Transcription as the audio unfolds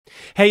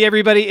Hey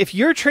everybody, if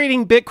you're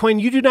trading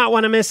Bitcoin, you do not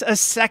want to miss a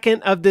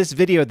second of this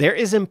video. There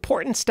is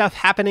important stuff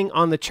happening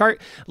on the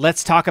chart.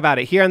 Let's talk about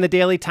it. Here on the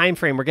daily time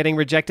frame, we're getting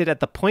rejected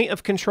at the point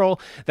of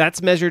control.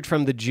 That's measured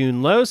from the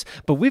June lows,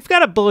 but we've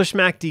got a bullish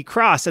MACD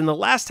cross. And the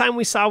last time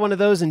we saw one of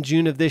those in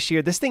June of this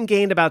year, this thing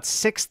gained about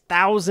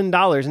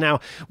 $6,000. Now,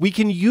 we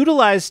can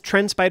utilize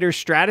TrendSpider's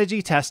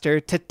strategy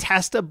tester to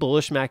test a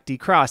bullish MACD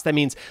cross. That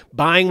means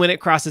buying when it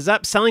crosses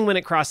up, selling when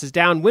it crosses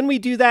down. When we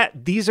do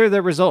that, these are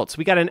the results.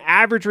 We got an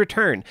average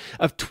return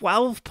of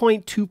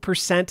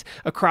 12.2%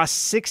 across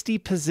 60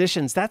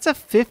 positions. That's a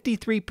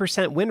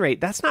 53% win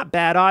rate. That's not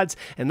bad odds,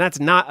 and that's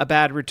not a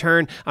bad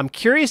return. I'm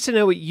curious to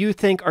know what you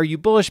think. Are you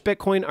bullish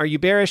Bitcoin? Are you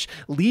bearish?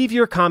 Leave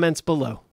your comments below.